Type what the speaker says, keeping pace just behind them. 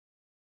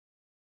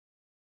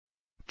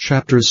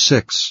Chapter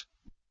 6.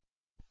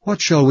 What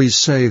shall we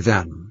say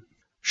then?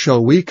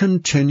 Shall we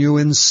continue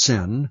in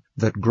sin,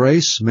 that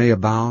grace may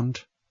abound?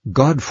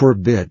 God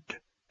forbid.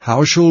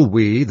 How shall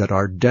we, that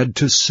are dead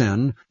to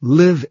sin,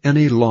 live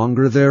any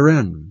longer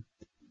therein?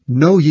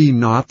 Know ye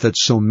not that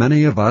so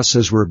many of us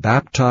as were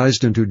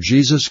baptized into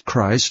Jesus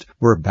Christ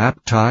were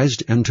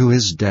baptized into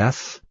his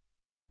death?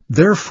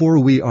 Therefore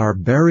we are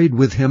buried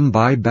with him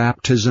by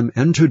baptism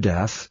into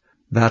death,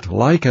 that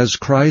like as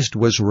Christ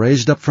was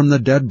raised up from the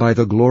dead by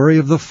the glory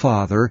of the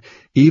Father,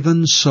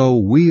 even so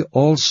we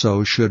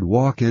also should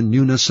walk in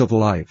newness of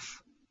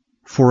life.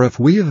 For if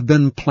we have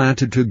been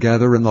planted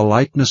together in the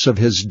likeness of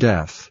his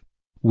death,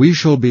 we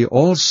shall be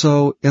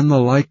also in the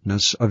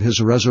likeness of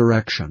his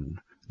resurrection,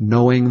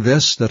 knowing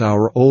this, that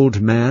our old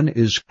man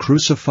is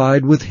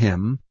crucified with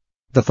him,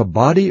 that the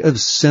body of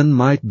sin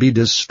might be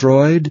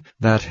destroyed,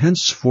 that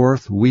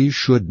henceforth we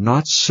should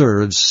not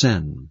serve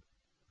sin.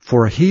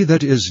 For he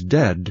that is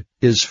dead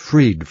is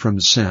freed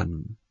from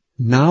sin.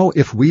 Now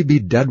if we be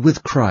dead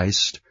with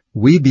Christ,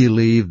 we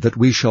believe that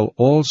we shall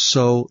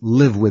also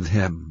live with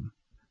him.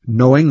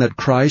 Knowing that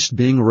Christ,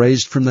 being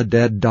raised from the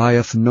dead,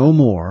 dieth no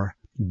more,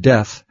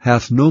 death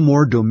hath no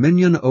more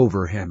dominion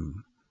over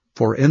him.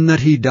 For in that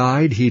he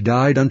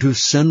died unto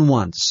sin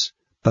once,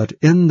 but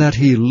in that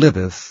he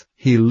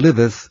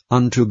liveth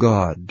unto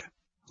God.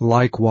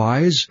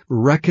 Likewise,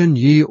 reckon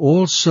ye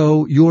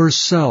also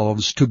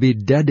yourselves to be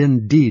dead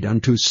indeed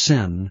unto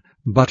sin,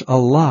 but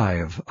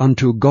alive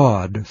unto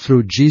God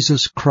through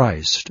Jesus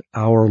Christ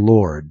our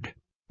Lord.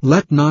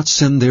 Let not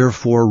sin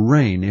therefore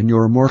reign in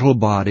your mortal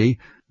body,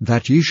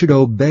 that ye should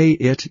obey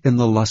it in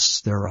the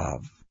lusts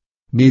thereof.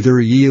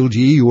 Neither yield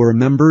ye your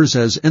members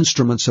as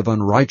instruments of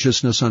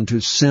unrighteousness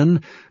unto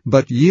sin,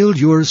 but yield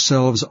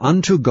yourselves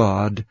unto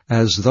God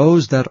as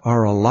those that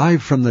are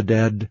alive from the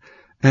dead,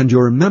 and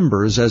your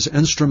members as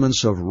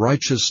instruments of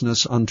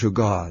righteousness unto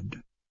God.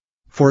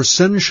 For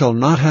sin shall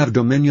not have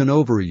dominion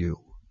over you,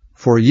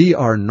 for ye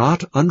are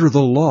not under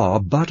the law,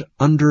 but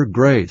under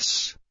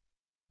grace.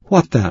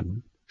 What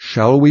then?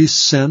 Shall we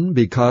sin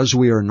because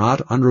we are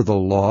not under the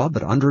law,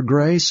 but under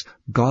grace?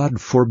 God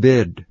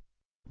forbid.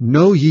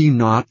 Know ye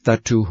not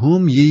that to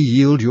whom ye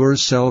yield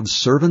yourselves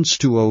servants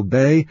to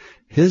obey,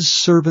 his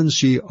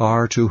servants ye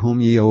are to whom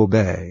ye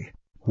obey,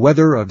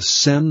 whether of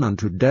sin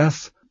unto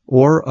death,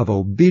 or of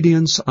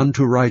obedience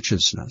unto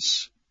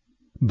righteousness?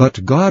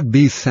 But God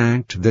be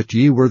thanked that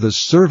ye were the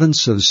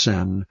servants of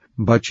sin,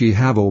 but ye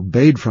have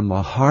obeyed from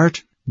the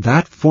heart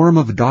that form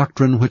of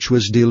doctrine which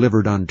was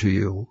delivered unto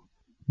you.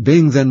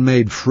 Being then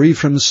made free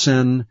from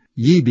sin,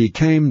 ye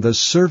became the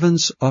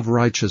servants of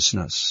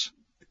righteousness.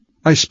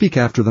 I speak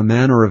after the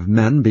manner of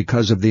men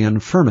because of the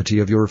infirmity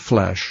of your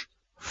flesh.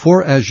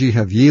 For as ye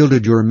have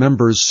yielded your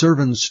members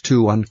servants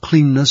to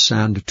uncleanness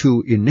and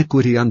to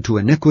iniquity unto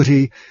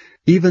iniquity,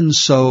 even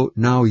so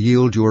now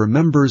yield your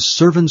members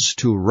servants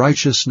to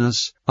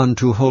righteousness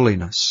unto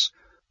holiness.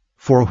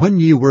 For when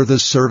ye were the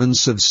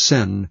servants of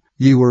sin,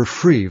 ye were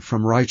free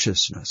from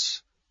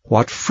righteousness.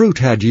 What fruit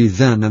had ye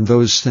then in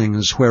those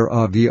things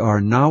whereof ye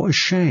are now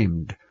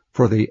ashamed?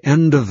 For the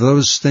end of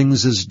those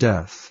things is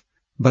death.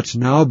 But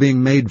now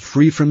being made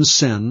free from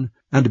sin,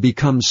 and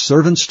become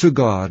servants to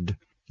God,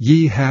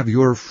 ye have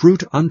your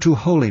fruit unto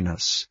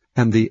holiness,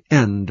 and the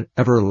end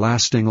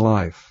everlasting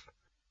life.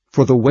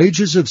 For the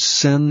wages of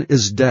sin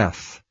is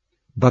death,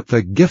 but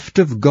the gift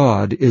of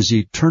God is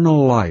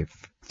eternal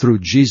life through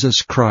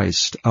Jesus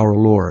Christ our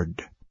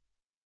Lord.